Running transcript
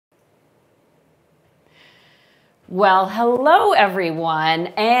Well, hello everyone,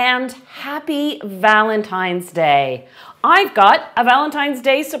 and happy Valentine's Day. I've got a Valentine's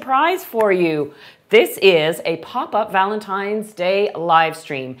Day surprise for you. This is a pop-up Valentine's Day live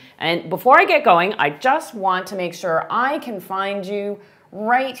stream. And before I get going, I just want to make sure I can find you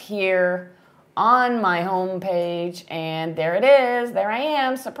right here on my homepage. And there it is, there I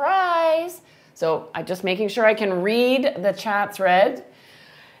am, surprise. So I'm just making sure I can read the chat thread.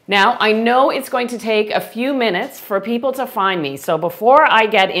 Now, I know it's going to take a few minutes for people to find me. So before I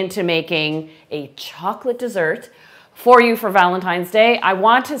get into making a chocolate dessert for you for Valentine's Day, I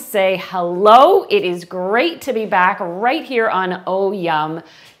want to say hello. It is great to be back right here on Oh Yum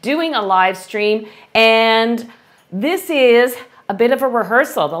doing a live stream. And this is a bit of a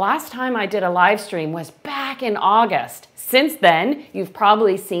rehearsal. The last time I did a live stream was back in August. Since then, you've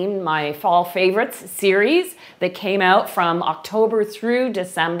probably seen my Fall Favorites series that came out from October through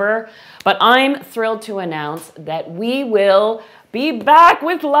December. But I'm thrilled to announce that we will be back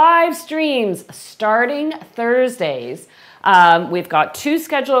with live streams starting Thursdays. We've got 2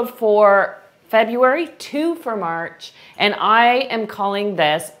 scheduled for February, 2 for March, and I am calling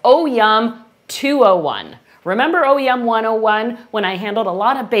this Oh Yum 201. Remember Oh Yum 101 when I handled a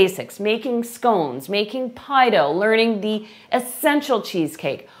lot of basics, making scones, making pie dough, learning the essential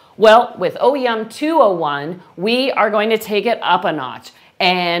cheesecake? Well, with Oh Yum 201, we are going to take it up a notch.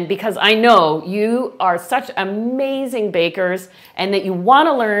 And because I know you are such amazing bakers and that you want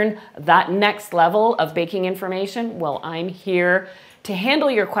to learn that next level of baking information, well, I'm here to handle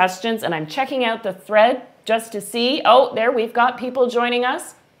your questions, and I'm checking out the thread just to see. Oh, there we've got people joining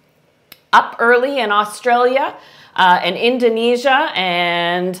us up early in Australia and Indonesia,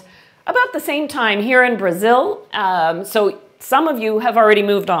 and about the same time here in Brazil. So some of you have already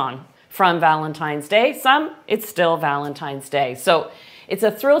moved on from Valentine's Day. Some, it's still Valentine's Day. So it's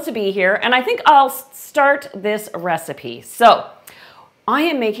a thrill to be here, and I think I'll start this recipe. So I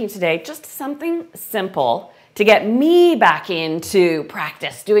am making today just something simple to get me back into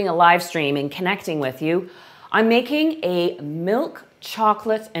practice, doing a live stream and connecting with you. I'm making a milk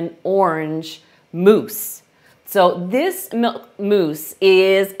chocolate and orange mousse. So this milk mousse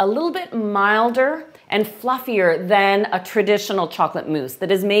is a little bit milder and fluffier than a traditional chocolate mousse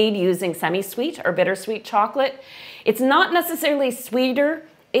that is made using semi-sweet or bittersweet chocolate. It's not necessarily sweeter,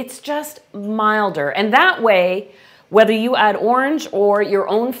 it's just milder. And that way, whether you add orange or your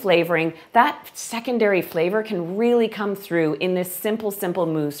own flavoring, that secondary flavor can really come through in this simple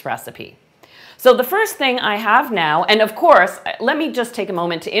mousse recipe. So the first thing I have now, and of course, let me just take a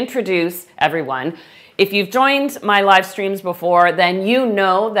moment to introduce everyone. If you've joined my live streams before, then you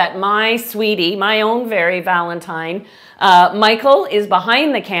know that my sweetie, my own very Valentine, Michael, is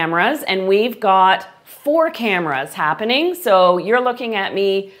behind the cameras, and we've got 4 cameras happening. So you're looking at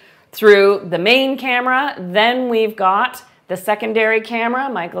me through the main camera, then we've got the secondary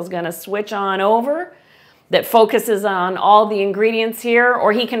camera. Michael's gonna switch on over, that focuses on all the ingredients here,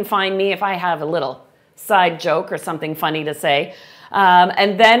 or he can find me if I have a little side joke or something funny to say.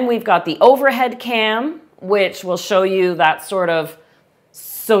 And then we've got the overhead cam, which will show you that sort of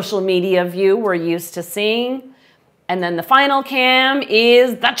social media view we're used to seeing. And then the final cam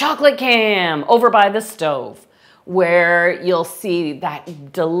is the chocolate cam over by the stove, where you'll see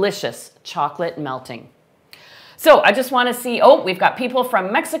that delicious chocolate melting. So I just want to see, oh, we've got people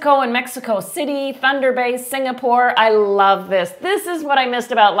from Mexico and Mexico City, Thunder Bay, Singapore. I love this. This is what I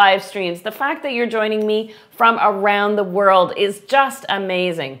missed about live streams. The fact that you're joining me from around the world is just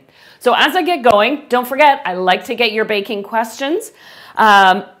amazing. So as I get going, don't forget, I like to get your baking questions.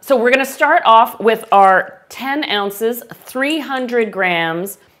 So we're going to start off with our 10 ounces, 300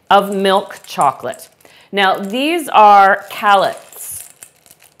 grams of milk chocolate. Now, these are calettes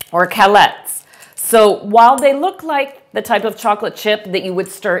or calettes. So while they look like the type of chocolate chip that you would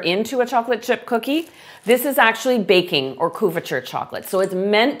stir into a chocolate chip cookie, this is actually baking or couverture chocolate. So it's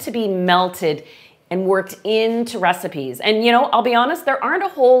meant to be melted and worked into recipes. And you know, I'll be honest, there aren't a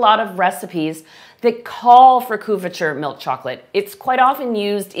whole lot of recipes that call for couverture milk chocolate. It's quite often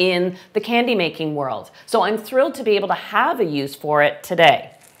used in the candy making world. So I'm thrilled to be able to have a use for it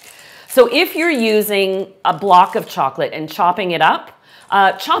today. So if you're using a block of chocolate and chopping it up,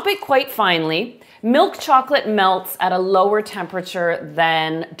 chop it quite finely. Milk chocolate melts at a lower temperature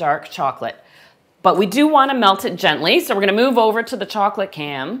than dark chocolate, but we do want to melt it gently. So we're going to move over to the chocolate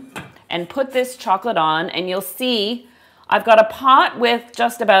cam and put this chocolate on, and you'll see I've got a pot with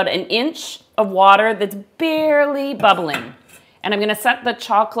just about 1 inch of water that's barely bubbling. And I'm going to set the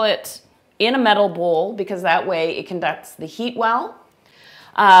chocolate in a metal bowl because that way it conducts the heat well.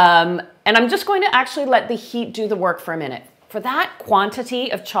 And I'm just going to actually let the heat do the work for a minute. for that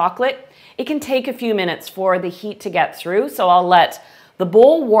quantity of chocolate, it can take a few minutes for the heat to get through. So I'll let the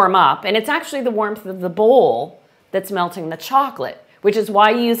bowl warm up, and it's actually the warmth of the bowl that's melting the chocolate, which is why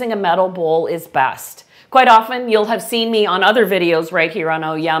using a metal bowl is best. Quite often, you'll have seen me on other videos right here on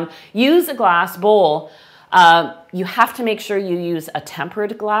Oh Yum, use a glass bowl. You have to make sure you use a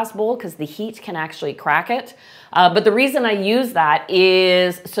tempered glass bowl because the heat can actually crack it. But the reason I use that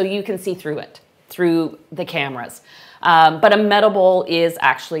is so you can see through it, through the cameras. But a metal bowl is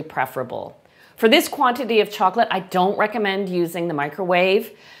actually preferable. For this quantity of chocolate, I don't recommend using the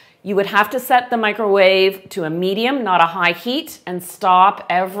microwave. You would have to set the microwave to a medium, not a high heat, and stop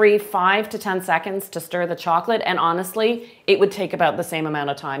every 5 to 10 seconds to stir the chocolate. And honestly, it would take about the same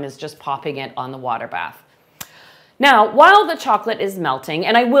amount of time as just popping it on the water bath. Now, while the chocolate is melting,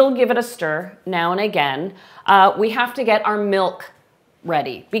 and I will give it a stir now and again, we have to get our milk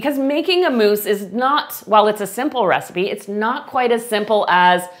ready. Because making a mousse is not, while it's a simple recipe, it's not quite as simple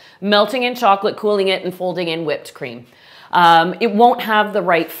as melting in chocolate, cooling it, and folding in whipped cream. It won't have the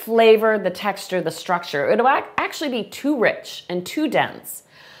right flavor, the texture, the structure. It'll actually be too rich and too dense.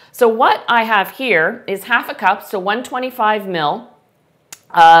 So what I have here is half a cup, so 125 ml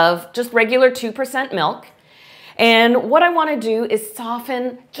of just regular 2% milk. And what I want to do is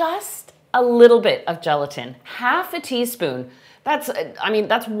soften just a little bit of gelatin, half a teaspoon. That's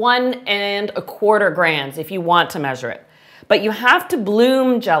 1 1/4 grams if you want to measure it. But you have to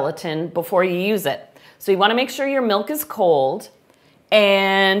bloom gelatin before you use it. So you want to make sure your milk is cold,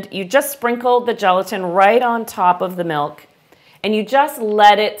 and you just sprinkle the gelatin right on top of the milk, and you just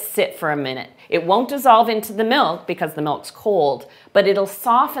let it sit for a minute. It won't dissolve into the milk because the milk's cold, but it'll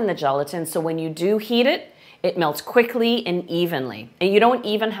soften the gelatin, so when you do heat it, it melts quickly and evenly, and you don't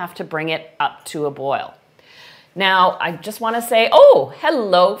even have to bring it up to a boil. Now, I just want to say, oh,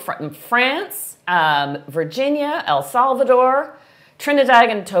 hello from France, Virginia, El Salvador, Trinidad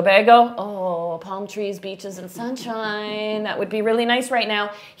and Tobago. Oh, palm trees, beaches, and sunshine. That would be really nice right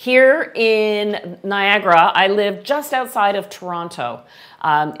now. Here in Niagara, I live just outside of Toronto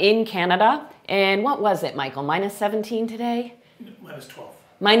in Canada. And what was it, Michael? -17 today? -12.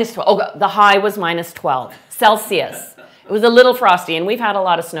 -12. Oh, the high was -12 Celsius. It was a little frosty, and we've had a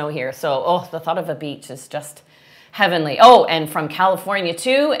lot of snow here. So, oh, the thought of a beach is just heavenly. Oh, and from California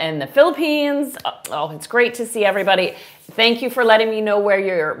too, and the Philippines. Oh, it's great to see everybody. Thank you for letting me know where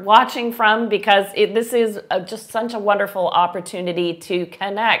you're watching from, because this is just such a wonderful opportunity to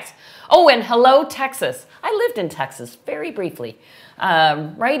connect. Oh, and hello, Texas. I lived in Texas very briefly,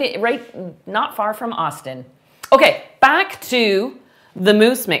 right not far from Austin. Okay, back to the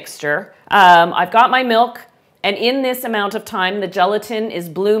mousse mixture. I've got my milk, and in this amount of time, the gelatin is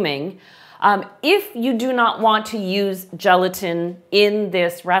blooming. If you do not want to use gelatin in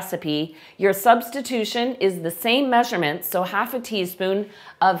this recipe, your substitution is the same measurement, so half a teaspoon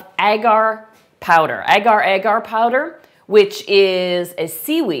of agar powder. Agar powder, which is a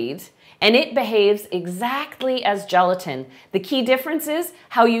seaweed, and it behaves exactly as gelatin. The key difference is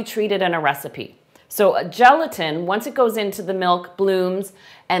how you treat it in a recipe. So a gelatin, once it goes into the milk, blooms,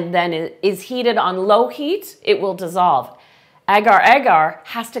 and then it is heated on low heat, it will dissolve. Agar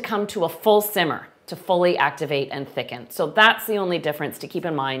has to come to a full simmer to fully activate and thicken. So that's the only difference to keep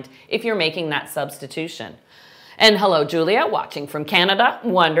in mind if you're making that substitution. And hello, Julia, watching from Canada.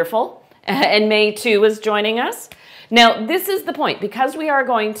 Wonderful. And May too is joining us. Now, this is the point. Because we are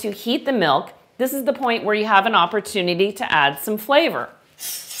going to heat the milk, this is the point where you have an opportunity to add some flavor.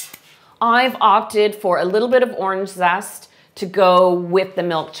 I've opted for a little bit of orange zest to go with the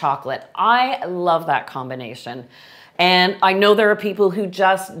milk chocolate. I love that combination. And I know there are people who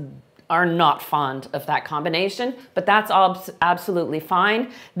just are not fond of that combination, but that's absolutely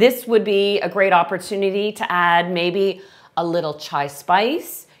fine. This would be a great opportunity to add maybe a little chai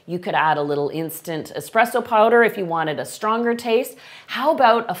spice. You could add a little instant espresso powder if you wanted a stronger taste. How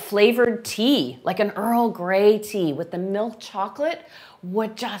about a flavored tea, like an Earl Grey tea with the milk chocolate?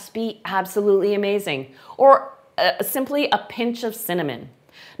 Would just be absolutely amazing. Or simply a pinch of cinnamon.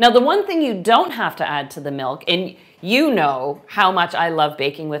 Now, the one thing you don't have to add to the milk, and you know how much I love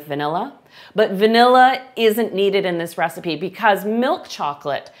baking with vanilla, but vanilla isn't needed in this recipe because milk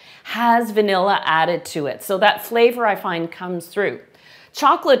chocolate has vanilla added to it. So that flavor, I find, comes through.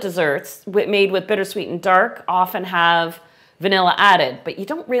 Chocolate desserts made with bittersweet and dark often have vanilla added, but you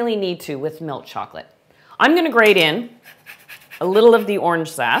don't really need to with milk chocolate. I'm going to grate in a little of the orange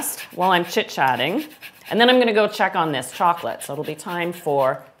zest while I'm chit-chatting, and then I'm going to go check on this chocolate. So it'll be time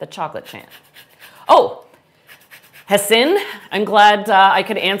for the chocolate chant. Oh, Hassan, I'm glad I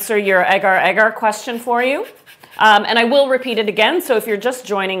could answer your agar question for you. And I will repeat it again. So if you're just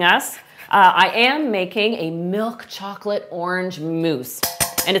joining us, I am making a milk chocolate orange mousse,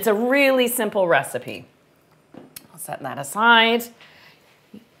 and it's a really simple recipe. I'll set that aside.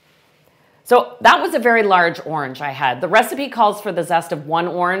 So that was a very large orange I had. The recipe calls for the zest of 1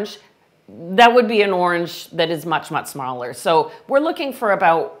 orange. That would be an orange that is much, much smaller. So we're looking for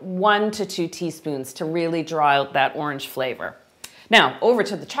about 1 to 2 teaspoons to really draw out that orange flavor. Now, over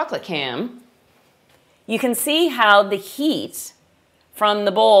to the chocolate cam. You can see how the heat from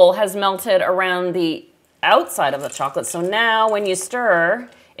the bowl has melted around the outside of the chocolate. So now when you stir,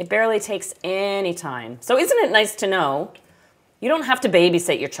 it barely takes any time. So isn't it nice to know you don't have to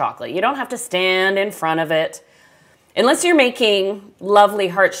babysit your chocolate. You don't have to stand in front of it. Unless you're making lovely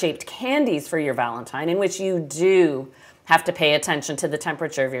heart-shaped candies for your Valentine, in which you do have to pay attention to the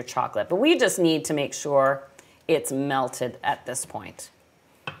temperature of your chocolate. But we just need to make sure it's melted at this point.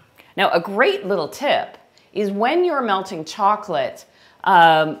 Now, a great little tip is when you're melting chocolate,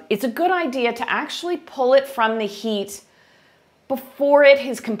 it's a good idea to actually pull it from the heat before it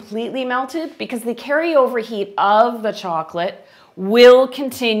has completely melted, because the carryover heat of the chocolate will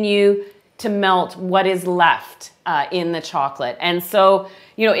continue to melt what is left in the chocolate. And so,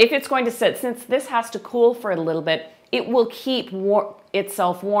 you know, if it's going to sit, since this has to cool for a little bit, it will keep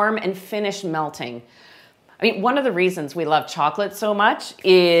itself warm and finish melting. I mean, one of the reasons we love chocolate so much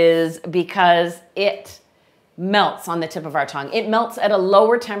is because it melts on the tip of our tongue. It melts at a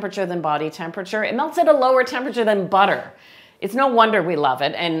lower temperature than body temperature. It melts at a lower temperature than butter. It's no wonder we love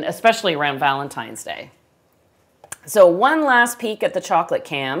it, and especially around Valentine's Day. So one last peek at the chocolate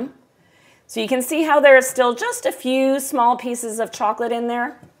cam. So you can see how there is still just a few small pieces of chocolate in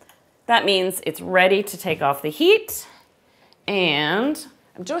there. That means it's ready to take off the heat. And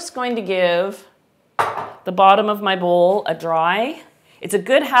I'm just going to give the bottom of my bowl a dry. It's a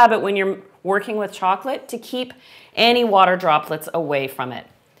good habit when you're working with chocolate to keep any water droplets away from it.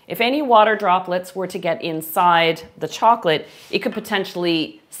 If any water droplets were to get inside the chocolate, it could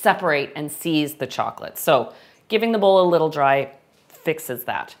potentially separate and seize the chocolate. So giving the bowl a little dry fixes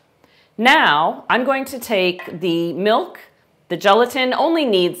that. Now I'm going to take the milk. The gelatin only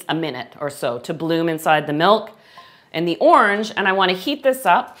needs a minute or so to bloom inside the milk, and the orange, and I want to heat this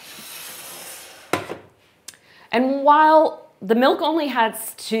up. And while the milk only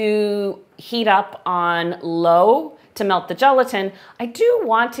has to heat up on low to melt the gelatin, I do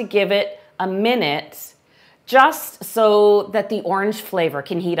want to give it a minute just so that the orange flavor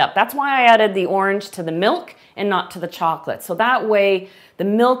can heat up. That's why I added the orange to the milk and not to the chocolate. So that way the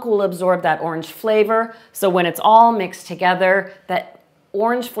milk will absorb that orange flavor. So when it's all mixed together, that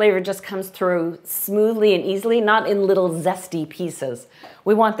orange flavor just comes through smoothly and easily, not in little zesty pieces.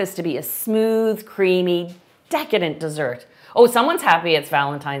 We want this to be a smooth, creamy, decadent dessert. Oh, someone's happy it's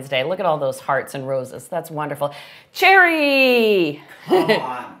Valentine's Day. Look at all those hearts and roses. That's wonderful. Cherry! Come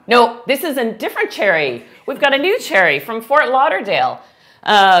on. No, this is a different cherry. We've got a new cherry from Fort Lauderdale.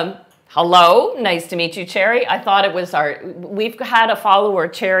 Hello, nice to meet you, Cherry. I thought it was we've had a follower,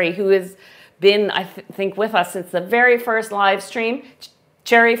 Cherry, who has been, I think, with us since the very first live stream.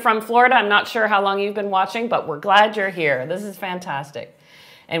 Cherry from Florida, I'm not sure how long you've been watching, but we're glad you're here. This is fantastic.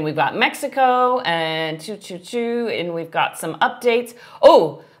 And we've got Mexico and and we've got some updates.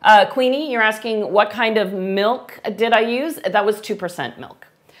 Oh, Queenie, you're asking what kind of milk did I use? That was 2% milk.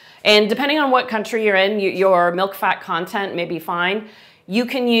 And depending on what country you're in, your milk fat content may be fine. You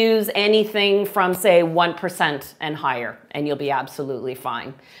can use anything from, say, 1% and higher, and you'll be absolutely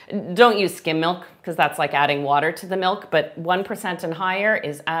fine. Don't use skim milk, because that's like adding water to the milk, but 1% and higher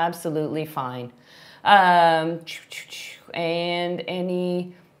is absolutely fine. And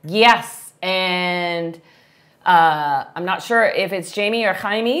any... Yes, and I'm not sure if it's Jamie or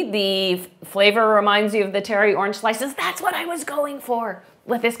Jaime. The flavor reminds you of the Terry orange slices. That's what I was going for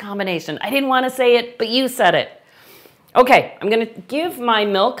with this combination. I didn't want to say it, but you said it. Okay, I'm going to give my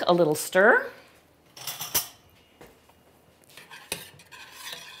milk a little stir.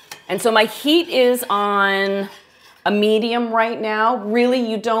 And so my heat is on a medium right now. Really,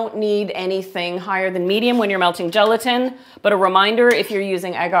 you don't need anything higher than medium when you're melting gelatin. But a reminder, if you're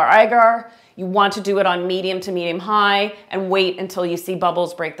using agar-agar, you want to do it on medium to medium high and wait until you see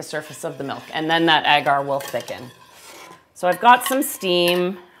bubbles break the surface of the milk. And then that agar will thicken. So I've got some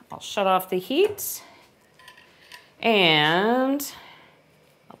steam. I'll shut off the heat. And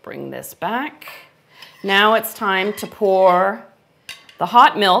I'll bring this back. Now it's time to pour the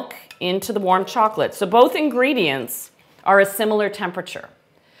hot milk into the warm chocolate. So both ingredients are a similar temperature.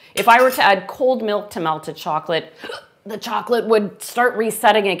 If I were to add cold milk to melted chocolate, the chocolate would start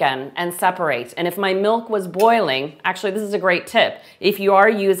resetting again and separate. And if my milk was boiling, actually this is a great tip. If you are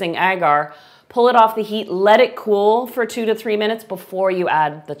using agar, pull it off the heat, let it cool for 2 to 3 minutes before you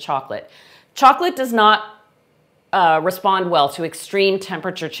add the chocolate. Chocolate does not respond well to extreme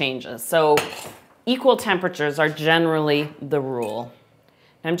temperature changes. So equal temperatures are generally the rule.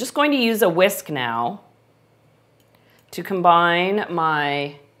 I'm just going to use a whisk now to combine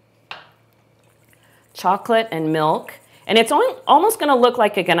my chocolate and milk. And it's almost going to look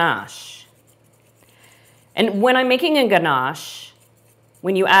like a ganache. And when I'm making a ganache,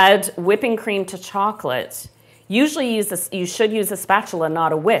 when you add whipping cream to chocolate, usually you should use a spatula,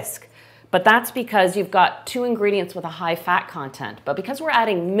 not a whisk. But that's because you've got 2 ingredients with a high fat content. But because we're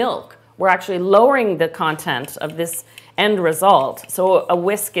adding milk, we're actually lowering the content of this end result. So a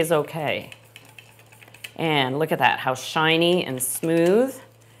whisk is okay. And look at that, how shiny and smooth.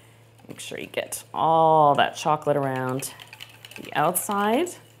 Make sure you get all that chocolate around the outside.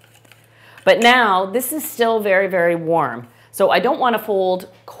 But now this is still very, very warm. So I don't want to fold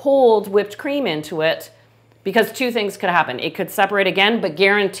cold whipped cream into it because 2 things could happen. It could separate again, but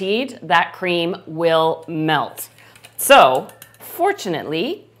guaranteed that cream will melt. So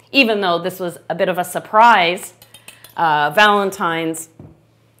fortunately, even though this was a bit of a surprise Valentine's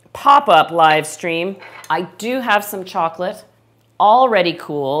pop-up live stream, I do have some chocolate already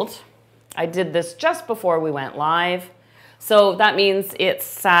cooled. I did this just before we went live. So that means it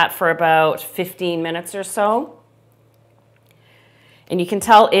sat for about 15 minutes or so. And you can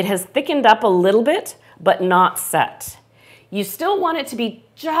tell it has thickened up a little bit, but not set. You still want it to be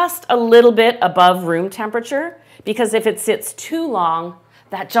just a little bit above room temperature, because if it sits too long,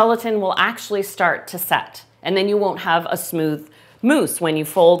 that gelatin will actually start to set. And then you won't have a smooth mousse when you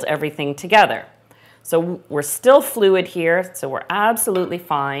fold everything together. So we're still fluid here, so we're absolutely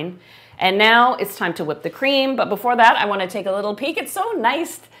fine. And now it's time to whip the cream. But before that, I want to take a little peek. It's so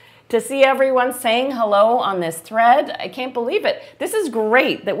nice to see everyone saying hello on this thread. I can't believe it. This is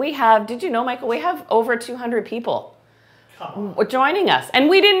great that we have, did you know, Michael, we have over 200 people joining us. And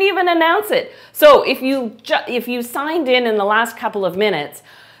we didn't even announce it. So if you signed in the last couple of minutes,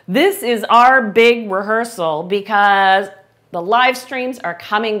 this is our big rehearsal because the live streams are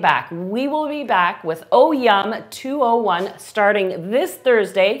coming back. We will be back with Oh Yum 201 starting this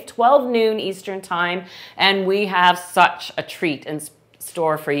Thursday, 12 noon Eastern time, and we have such a treat in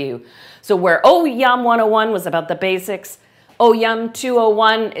store for you. So where Oh Yum 101 was about the basics, Oh Yum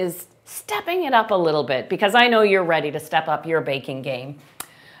 201 is stepping it up a little bit because I know you're ready to step up your baking game.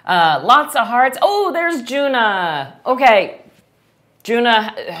 Lots of hearts. Oh, there's Juna. Okay.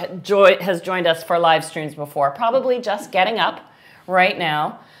 Juna has joined us for live streams before, probably just getting up right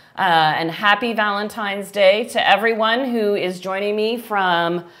now. And happy Valentine's Day to everyone who is joining me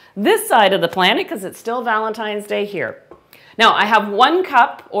from this side of the planet because it's still Valentine's Day here. Now, I have 1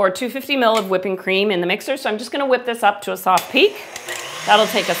 cup or 250 ml of whipping cream in the mixer, so I'm just going to whip this up to a soft peak. That'll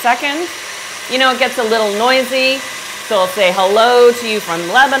take a second. You know, it gets a little noisy, so I'll say hello to you from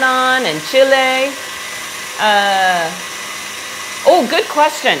Lebanon and Chile. Oh, good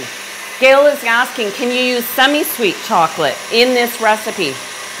question. Gail is asking, can you use semi-sweet chocolate in this recipe?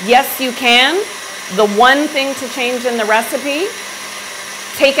 Yes, you can. The one thing to change in the recipe,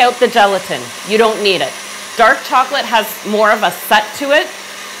 take out the gelatin. You don't need it. Dark chocolate has more of a set to it,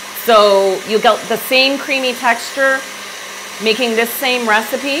 so you get the same creamy texture making this same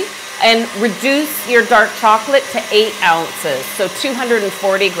recipe, and reduce your dark chocolate to 8 ounces, so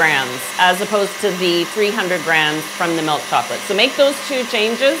 240 grams, as opposed to the 300 grams from the milk chocolate. So make those 2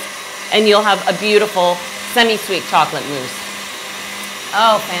 changes, and you'll have a beautiful semi-sweet chocolate mousse.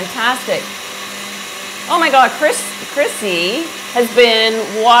 Oh, fantastic. Oh my God, Chrissy has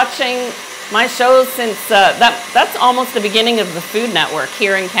been watching my shows since, that's almost the beginning of the Food Network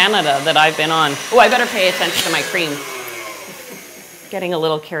here in Canada that I've been on. Oh, I better pay attention to my cream. Getting a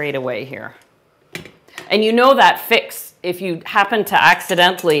little carried away here. And you know that fix if you happen to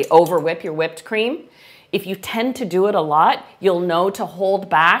accidentally over whip your whipped cream. If you tend to do it a lot, you'll know to hold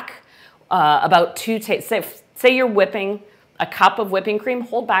back about 2 say you're whipping a cup of whipping cream,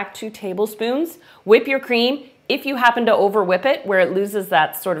 hold back 2 tablespoons, whip your cream. If you happen to over whip it where it loses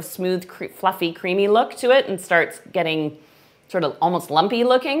that sort of smooth, fluffy, creamy look to it and starts getting sort of almost lumpy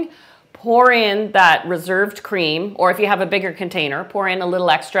looking, pour in that reserved cream, or if you have a bigger container, pour in a little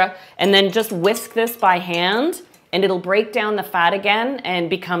extra, and then just whisk this by hand, and it'll break down the fat again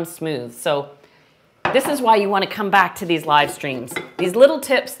and become smooth. So this is why you want to come back to these live streams. These little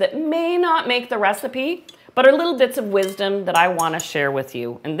tips that may not make the recipe, but are little bits of wisdom that I want to share with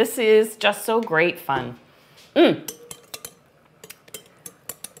you. And this is just so great fun.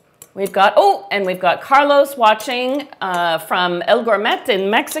 We've got, oh, and we've got Carlos watching from El Gourmet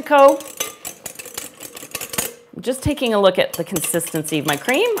in Mexico. Just taking a look at the consistency of my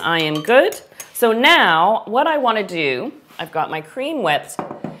cream. I am good. So now what I want to do, I've got my cream whipped,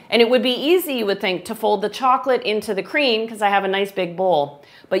 and it would be easy, you would think, to fold the chocolate into the cream because I have a nice big bowl.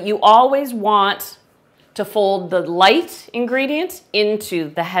 But you always want to fold the light ingredient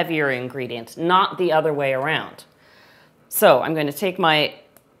into the heavier ingredient, not the other way around. So I'm going to take my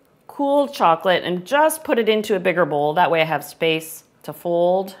cool chocolate and just put it into a bigger bowl. That way I have space to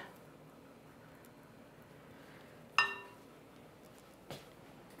fold.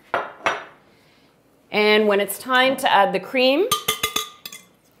 And when it's time to add the cream,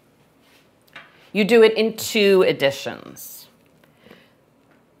 you do it in 2 additions.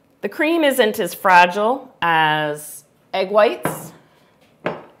 The cream isn't as fragile as egg whites,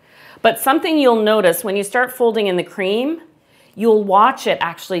 but something you'll notice when you start folding in the cream, you'll watch it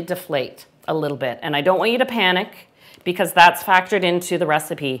actually deflate a little bit. And I don't want you to panic because that's factored into the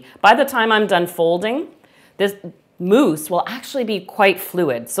recipe. By the time I'm done folding, this mousse will actually be quite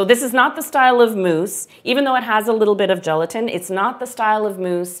fluid. So this is not the style of mousse, even though it has a little bit of gelatin, it's not the style of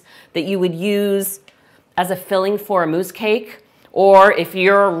mousse that you would use as a filling for a mousse cake. Or if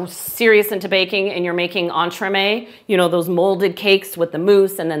you're serious into baking and you're making entremet, you know, those molded cakes with the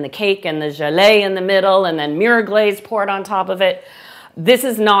mousse and then the cake and the gelée in the middle and then mirror glaze poured on top of it. This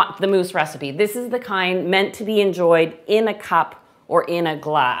is not the mousse recipe. This is the kind meant to be enjoyed in a cup or in a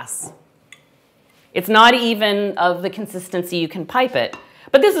glass. It's not even of the consistency you can pipe it.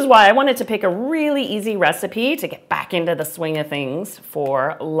 But this is why I wanted to pick a really easy recipe to get back into the swing of things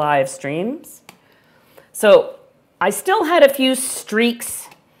for live streams. So I still had a few streaks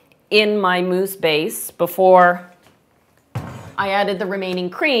in my mousse base before I added the remaining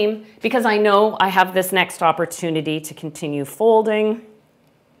cream because I know I have this next opportunity to continue folding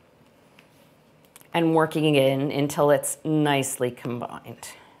and working it in until it's nicely combined.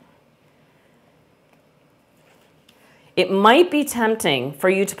 It might be tempting for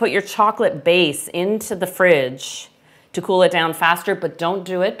you to put your chocolate base into the fridge to cool it down faster, but don't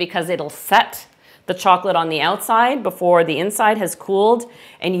do it because it'll set the chocolate on the outside before the inside has cooled,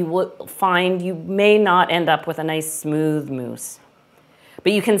 and you will find you may not end up with a nice smooth mousse.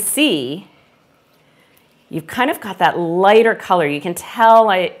 But you can see you've kind of got that lighter color. You can tell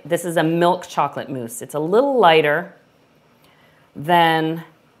this is a milk chocolate mousse. It's a little lighter than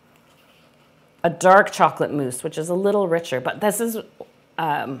a dark chocolate mousse, which is a little richer, but this is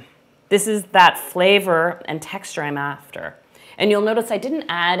that flavor and texture I'm after. And you'll notice I didn't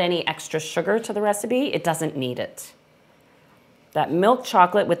add any extra sugar to the recipe. It doesn't need it. That milk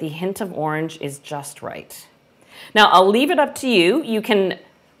chocolate with the hint of orange is just right. Now I'll leave it up to you. You can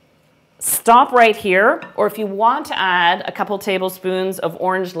stop right here, or if you want to add a couple tablespoons of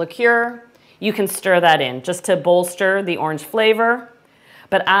orange liqueur, you can stir that in just to bolster the orange flavor.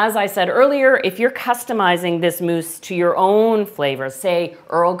 But as I said earlier, if you're customizing this mousse to your own flavors, say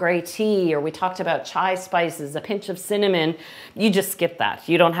Earl Grey tea, or we talked about chai spices, a pinch of cinnamon, you just skip that.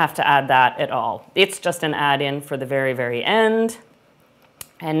 You don't have to add that at all. It's just an add-in for the very, very end.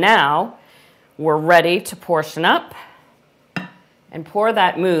 And now we're ready to portion up and pour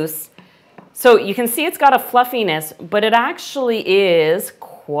that mousse. So you can see it's got a fluffiness, but it actually is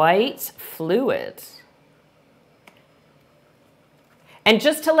quite fluid. And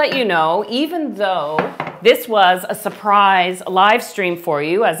just to let you know, even though this was a surprise live stream for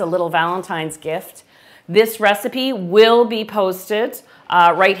you as a little Valentine's gift, this recipe will be posted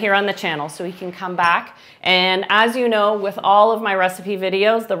right here on the channel, so you can come back. And as you know, with all of my recipe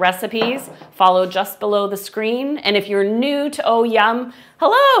videos, the recipes follow just below the screen. And if you're new to Oh Yum,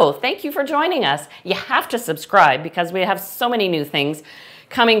 hello, thank you for joining us. You have to subscribe because we have so many new things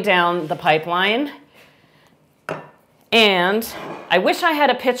coming down the pipeline. And I wish I had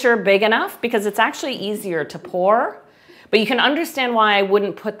a pitcher big enough because it's actually easier to pour, but you can understand why I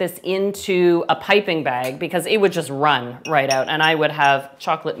wouldn't put this into a piping bag because it would just run right out and I would have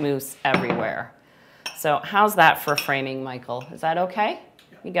chocolate mousse everywhere. So how's that for framing, Michael? Is that okay?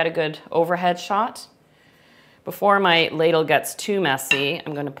 You got a good overhead shot? Before my ladle gets too messy,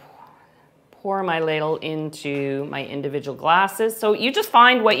 I'm going to pour my ladle into my individual glasses. So you just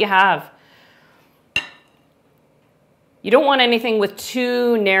find what you have. You don't want anything with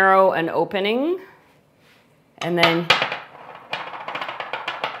too narrow an opening. And then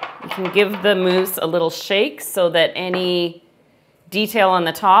you can give the mousse a little shake so that any detail on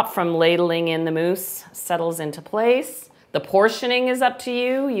the top from ladling in the mousse settles into place. The portioning is up to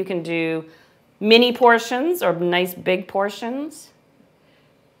you. You can do mini portions or nice big portions.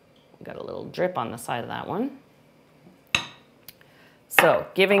 Got a little drip on the side of that one. So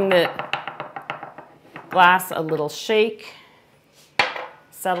giving the glass a little shake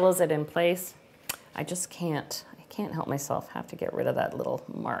settles it in place. I can't help myself. Have to get rid of that little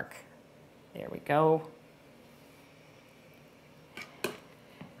mark. There we go.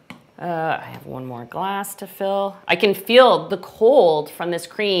 I have one more glass to fill. I can feel the cold from this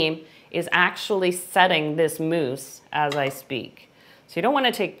cream is actually setting this mousse as I speak. So you don't want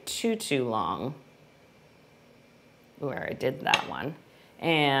to take too long. Where I did that one.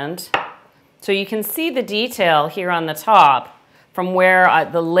 And so you can see the detail here on the top from where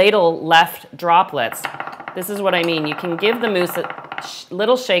the ladle left droplets. This is what I mean. You can give the mousse a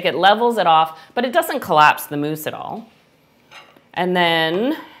little shake. It levels it off, but it doesn't collapse the mousse at all. And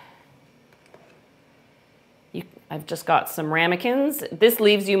then I've just got some ramekins. This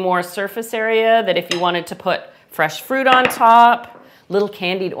leaves you more surface area that if you wanted to put fresh fruit on top, little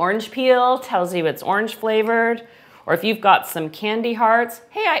candied orange peel, tells you it's orange flavored. Or if you've got some candy hearts.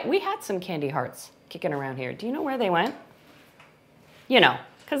 Hey, we had some candy hearts kicking around here. Do you know where they went? You know,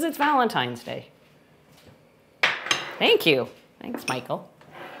 because it's Valentine's Day. Thank you. Thanks, Michael.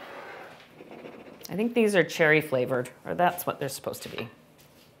 I think these are cherry flavored, or that's what they're supposed to be.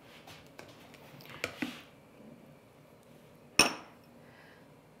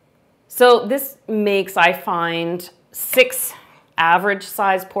 So this makes, I find, 6 average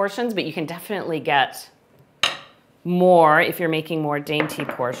size portions, but you can definitely get more if you're making more dainty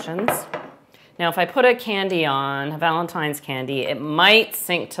portions. Now, if I put a candy on, a Valentine's candy, it might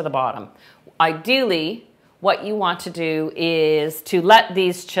sink to the bottom. Ideally, what you want to do is to let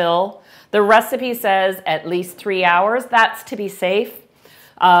these chill. The recipe says at least 3 hours. That's to be safe.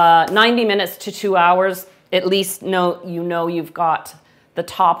 90 minutes to 2 hours, at least you know you've got the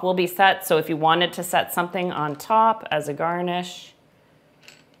top will be set. So if you wanted to set something on top as a garnish.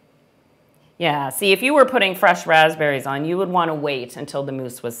 Yeah, see, if you were putting fresh raspberries on, you would want to wait until the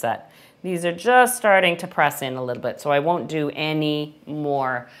mousse was set. These are just starting to press in a little bit, so I won't do any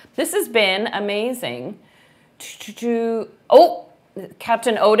more. This has been amazing. Oh,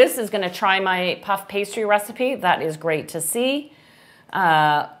 Captain Otis is going to try my puff pastry recipe. That is great to see.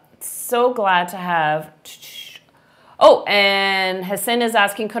 So glad to have... Oh, and Hassan is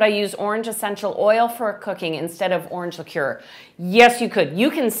asking, could I use orange essential oil for cooking instead of orange liqueur? Yes, you could.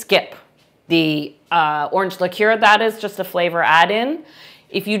 You can skip the orange liqueur. That is just a flavor add-in.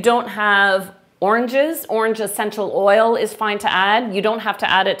 If you don't have oranges, orange essential oil is fine to add. You don't have to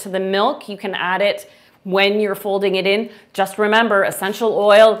add it to the milk. You can add it when you're folding it in. Just remember, essential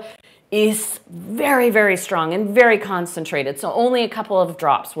oil is very, very strong and very concentrated. So only a couple of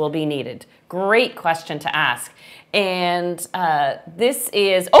drops will be needed. Great question to ask. And this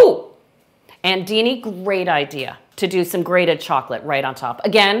is, oh, and Deanie, great idea to do some grated chocolate right on top.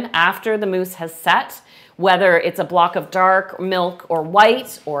 Again, after the mousse has set, whether it's a block of dark milk or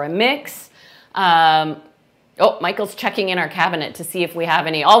white or a mix. Oh, Michael's checking in our cabinet to see if we have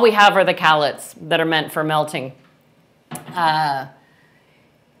any. All we have are the callets that are meant for melting.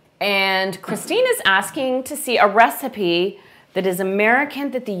 And Christine is asking to see a recipe that is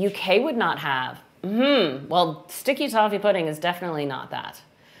American that the UK would not have. Well, sticky toffee pudding is definitely not that.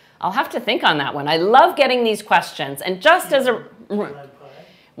 I'll have to think on that one. I love getting these questions. And just as a...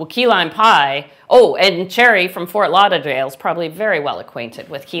 Well, key lime pie. Oh, and Cherry from Fort Lauderdale is probably very well acquainted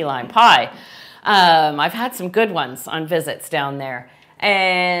with key lime pie. I've had some good ones on visits down there.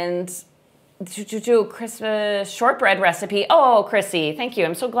 And Christmas shortbread recipe. Oh, Chrissy, thank you.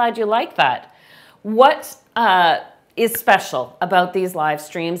 I'm so glad you like that. What is special about these live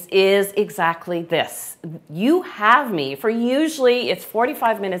streams is exactly this. You have me for usually it's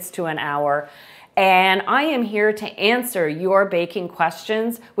 45 minutes to an hour, and I am here to answer your baking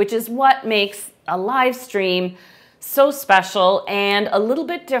questions, which is what makes a live stream so special and a little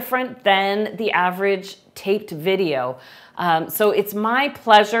bit different than the average taped video. So it's my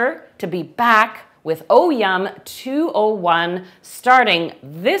pleasure to be back with Oh Yum 201 starting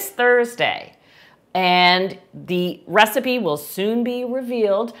this Thursday. And the recipe will soon be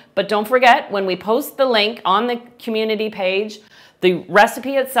revealed, but don't forget, when we post the link on the community page, the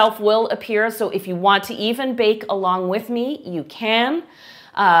recipe itself will appear. So if you want to even bake along with me, you can.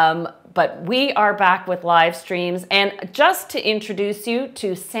 But we are back with live streams. And just to introduce you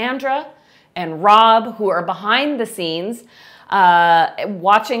to Sandra and Rob, who are behind the scenes,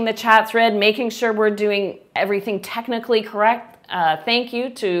 watching the chat thread, making sure we're doing everything technically correct. Thank you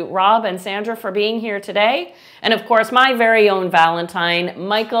to Rob and Sandra for being here today. And of course, my very own Valentine,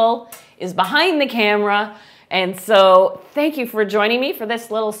 Michael, is behind the camera. And so thank you for joining me for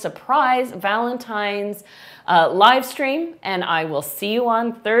this little surprise Valentine's live stream. And I will see you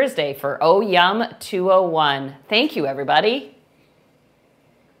on Thursday for Oh Yum 201. Thank you, everybody.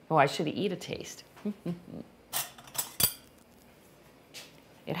 Oh, I should eat a taste.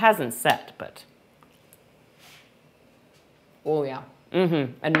 It hasn't set, but... Oh, yeah.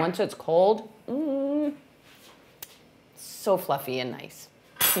 And once it's cold, so fluffy and nice.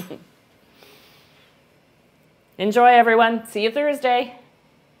 Enjoy, everyone. See you Thursday.